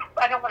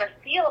to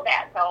feel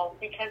that, though,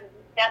 because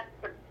that's,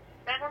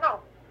 I don't know,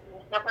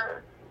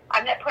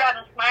 I'm that put on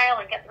a smile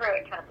and get through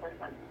it kind of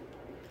person,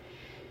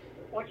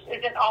 which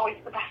isn't always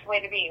the best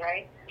way to be,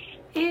 right?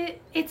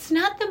 It's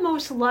not the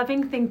most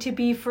loving thing to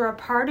be for a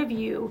part of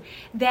you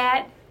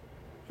that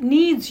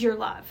needs your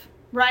love,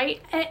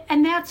 right?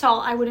 And that's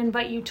all I would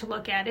invite you to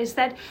look at, is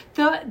that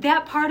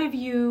that part of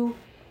you,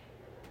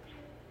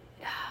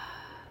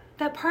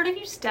 that part of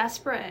you's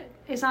desperate,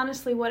 is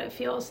honestly what it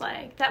feels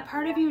like. That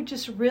part of you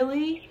just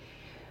really,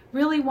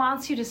 really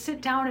wants you to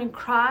sit down and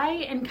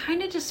cry and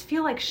kind of just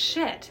feel like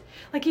shit.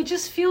 Like it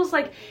just feels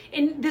like,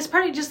 in this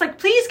part of just like,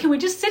 please, can we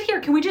just sit here?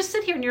 Can we just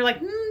sit here? And you're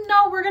like,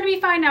 no, we're going to be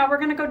fine now. We're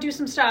going to go do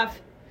some stuff.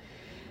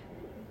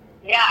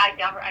 Yeah,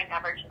 I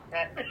never just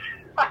sit.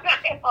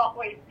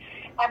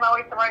 I'm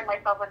always throwing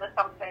myself into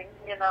something,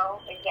 you know,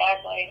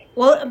 exactly.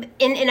 Well,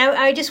 and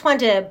I just want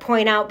to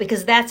point out,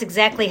 because that's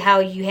exactly how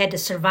you had to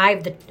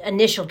survive the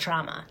initial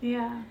trauma.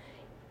 Yeah.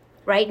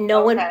 Right?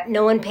 No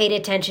one paid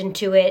attention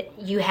to it.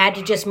 You had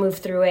to just move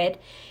through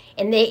it.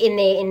 And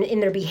in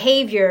their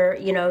behavior,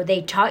 you know,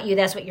 they taught you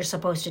that's what you're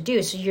supposed to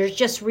do. So you're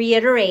just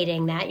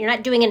reiterating that. You're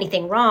not doing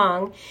anything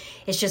wrong.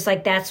 It's just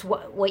like that's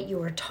what you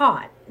were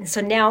taught. And so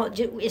now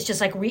it's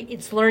just like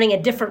it's learning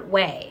a different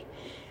way.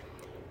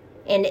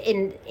 And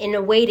in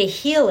a way to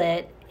heal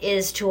it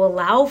is to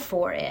allow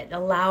for it,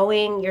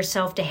 allowing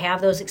yourself to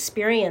have those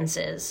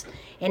experiences.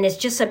 And it's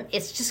just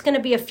going to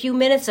be a few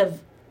minutes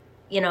of,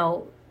 you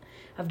know,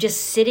 of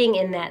just sitting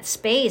in that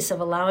space of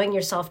allowing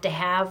yourself to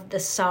have the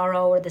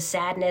sorrow or the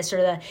sadness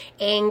or the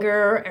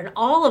anger and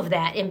all of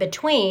that in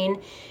between,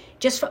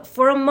 just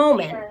for a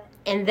moment. Sure.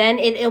 And then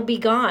it'll be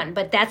gone.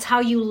 But that's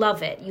how you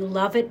love it. You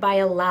love it by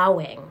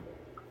allowing.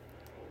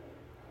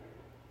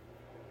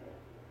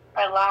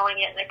 Allowing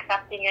it and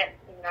accepting it,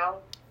 you know,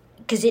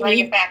 because letting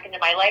it back into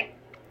my life.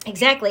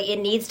 Exactly. It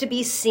needs to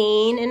be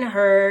seen and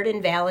heard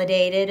and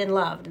validated and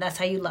loved. That's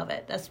how you love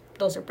it.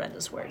 Those are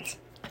Brenda's words.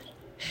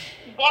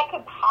 That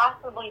could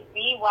possibly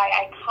be why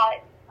I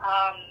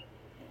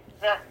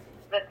cut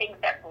the things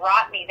that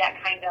brought me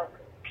that kind of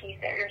peace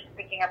that you're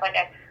speaking of. Like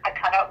I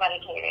cut out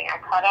meditating, I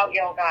cut out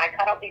yoga, I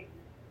cut out these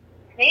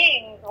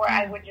things where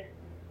I would just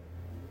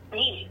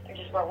be and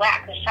just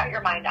relax and shut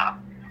your mind off.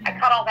 I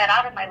cut all that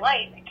out of my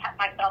life and kept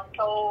myself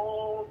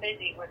so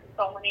busy with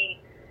so many,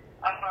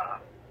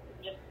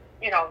 just,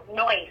 you know,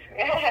 noise.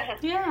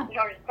 Yeah. You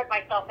know, just put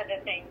myself into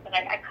things. And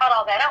I cut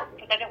all that out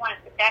because I didn't want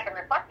to sit back and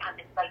reflect on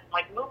things.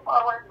 Like move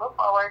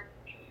forward.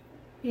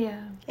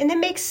 Yeah. And it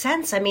makes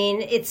sense. I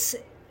mean, it's,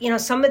 you know,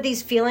 some of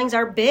these feelings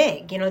are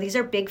big. You know, these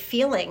are big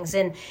feelings.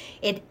 And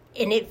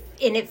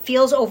it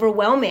feels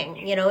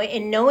overwhelming, you know,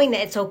 and knowing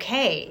that it's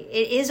okay.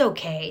 It is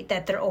okay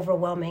that they're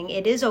overwhelming.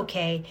 It is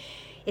okay.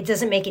 It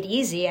doesn't make it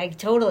easy. I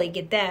totally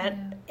get that.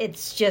 Yeah.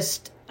 It's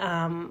just,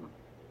 it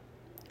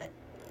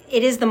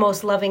is the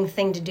most loving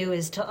thing to do,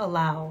 is to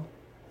allow.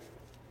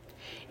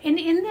 And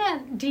in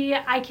that, Dee,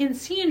 I can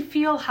see and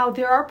feel how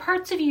there are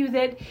parts of you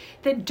that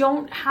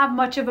don't have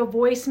much of a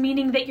voice,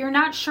 meaning that you're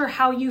not sure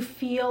how you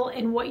feel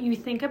and what you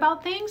think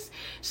about things.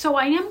 So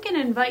I am going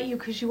to invite you,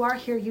 because you are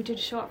here, you did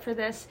show up for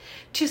this,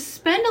 to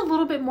spend a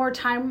little bit more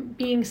time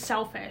being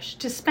selfish,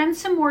 to spend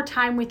some more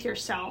time with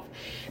yourself,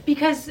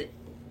 because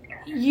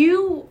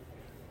you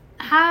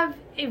have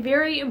a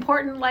very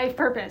important life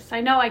purpose.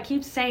 I know I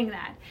keep saying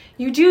that.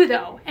 You do,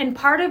 though. And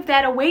part of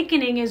that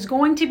awakening is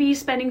going to be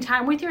spending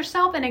time with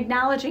yourself and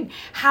acknowledging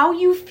how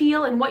you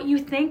feel and what you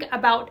think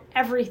about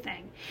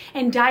everything.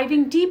 And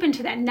diving deep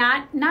into that,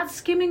 not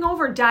skimming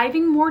over,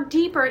 diving more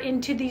deeper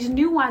into these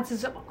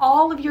nuances of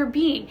all of your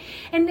being.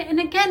 And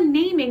again,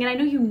 naming, and I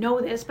know you know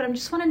this, but I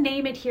just want to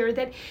name it here,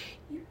 that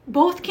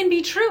both can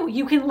be true.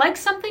 You can like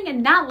something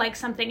and not like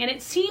something. And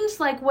it seems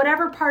like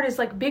whatever part is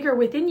like bigger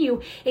within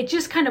you, it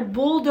just kind of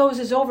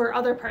bulldozes over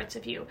other parts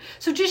of you.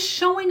 So just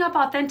showing up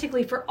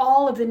authentically for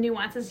all of the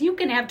nuances. You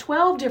can have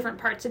 12 different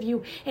parts of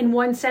you in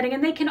one setting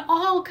and they can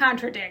all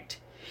contradict.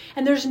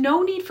 And there's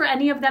no need for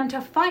any of them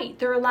to fight.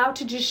 They're allowed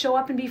to just show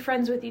up and be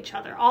friends with each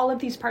other, all of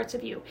these parts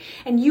of you.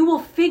 And you will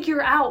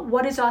figure out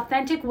what is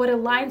authentic, what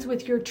aligns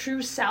with your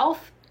true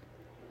self.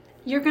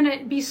 You're going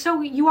to be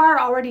you are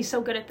already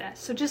so good at this.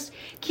 So just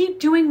keep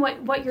doing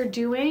what you're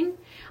doing.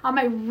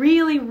 I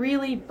really,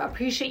 really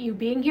appreciate you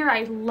being here.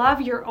 I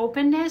love your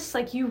openness.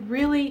 Like you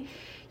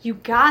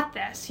got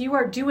this. You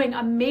are doing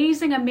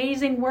amazing,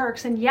 amazing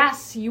works. And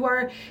yes, you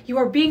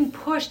are being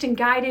pushed and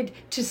guided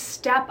to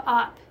step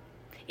up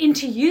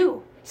into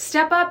you.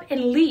 Step up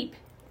and leap.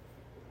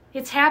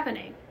 It's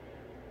happening.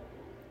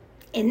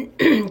 And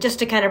just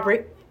to kind of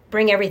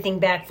bring everything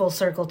back full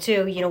circle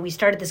too, we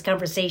started this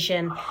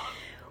conversation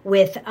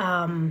with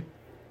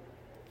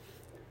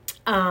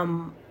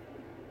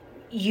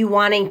you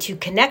wanting to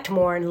connect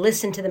more and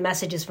listen to the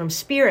messages from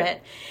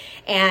Spirit.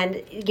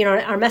 And,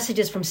 our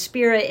messages from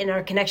Spirit and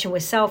our connection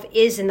with self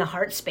is in the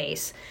heart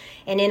space.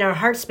 And in our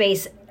heart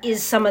space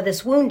is some of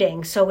this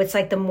wounding. So it's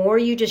like the more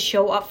you just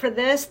show up for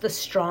this, the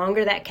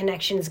stronger that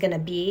connection is going to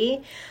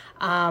be.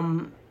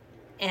 And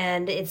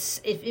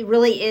it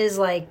really is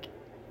like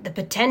the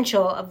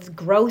potential of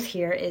growth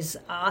here is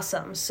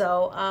awesome.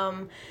 So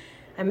I'm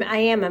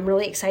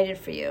really excited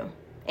for you.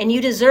 And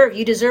you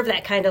deserve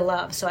that kind of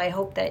love. So I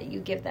hope that you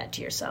give that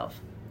to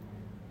yourself.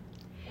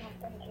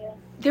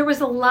 There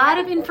was a lot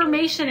of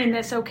information in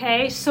this,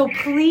 okay? So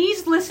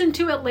please listen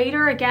to it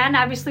later. Again,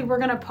 obviously we're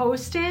going to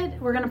post it.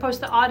 We're going to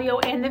post the audio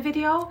and the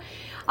video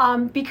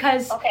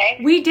because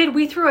we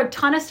threw a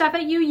ton of stuff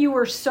at you. You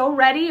were so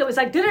ready. It was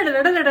like so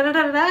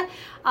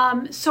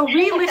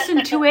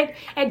re-listen to it.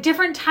 At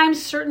different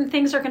times, certain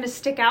things are going to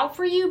stick out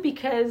for you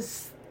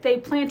because they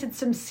planted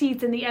some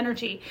seeds in the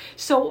energy.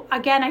 So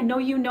again, I know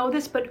you know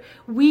this, but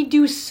we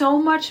do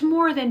so much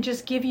more than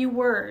just give you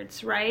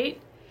words, right?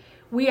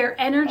 We are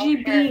energy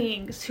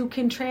beings who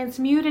can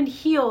transmute and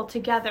heal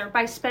together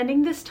by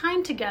spending this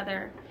time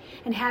together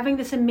and having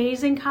this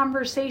amazing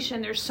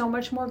conversation. There's so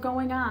much more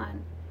going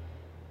on.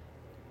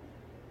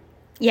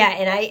 Yeah,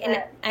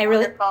 and I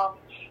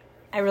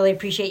really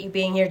appreciate you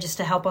being here just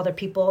to help other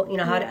people,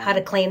 how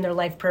to claim their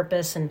life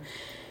purpose and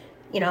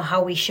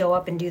how we show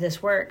up and do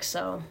this work.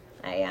 So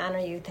I honor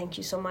you. Thank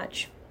you so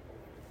much.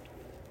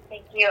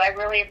 Thank you. I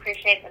really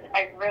appreciate it.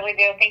 I really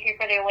do. Thank you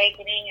for the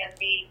awakening and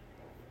the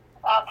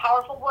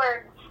powerful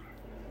words.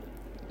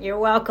 You're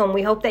welcome.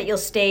 We hope that you'll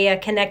stay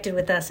connected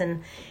with us,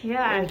 and we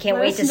can't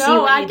wait to see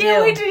what you do. I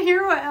can't wait to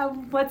hear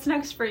what's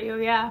next for you.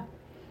 Yeah.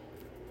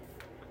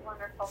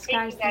 Wonderful.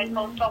 Thank you guys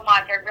both so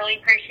much. I really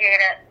appreciate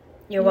it.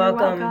 You're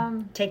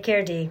welcome. Take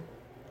care, Dee.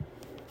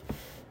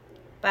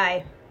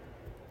 Bye.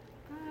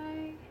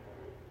 Bye.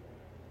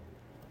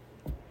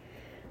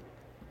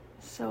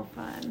 So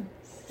fun.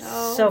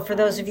 So for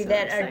those of you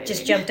that are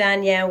just jumped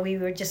on, we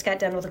just got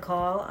done with a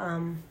call.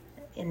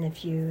 And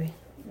if you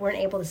weren't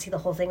able to see the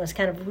whole thing, it was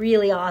kind of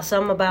really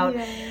awesome about,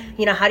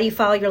 how do you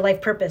follow your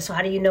life purpose? So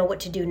how do you know what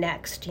to do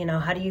next?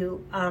 How do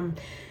you,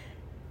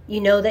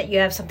 that you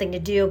have something to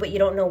do, but you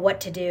don't know what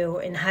to do.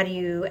 And how do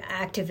you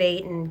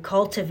activate and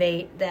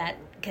cultivate that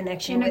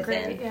connection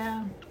within?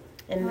 Yeah.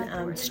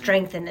 And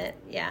strengthen it.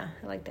 Yeah,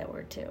 I like that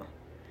word too.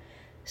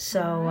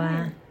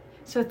 So,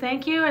 so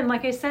thank you. And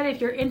like I said, if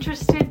you're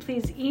interested,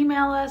 please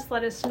email us.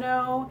 Let us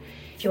know.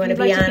 If you want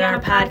to be on our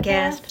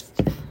podcast.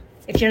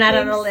 If you're not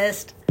on the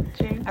list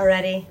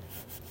already,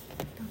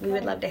 we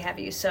would love to have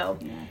you. So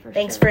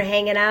thanks for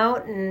hanging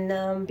out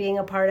and being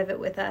a part of it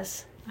with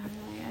us. All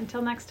right.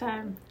 Until next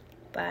time.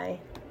 Bye.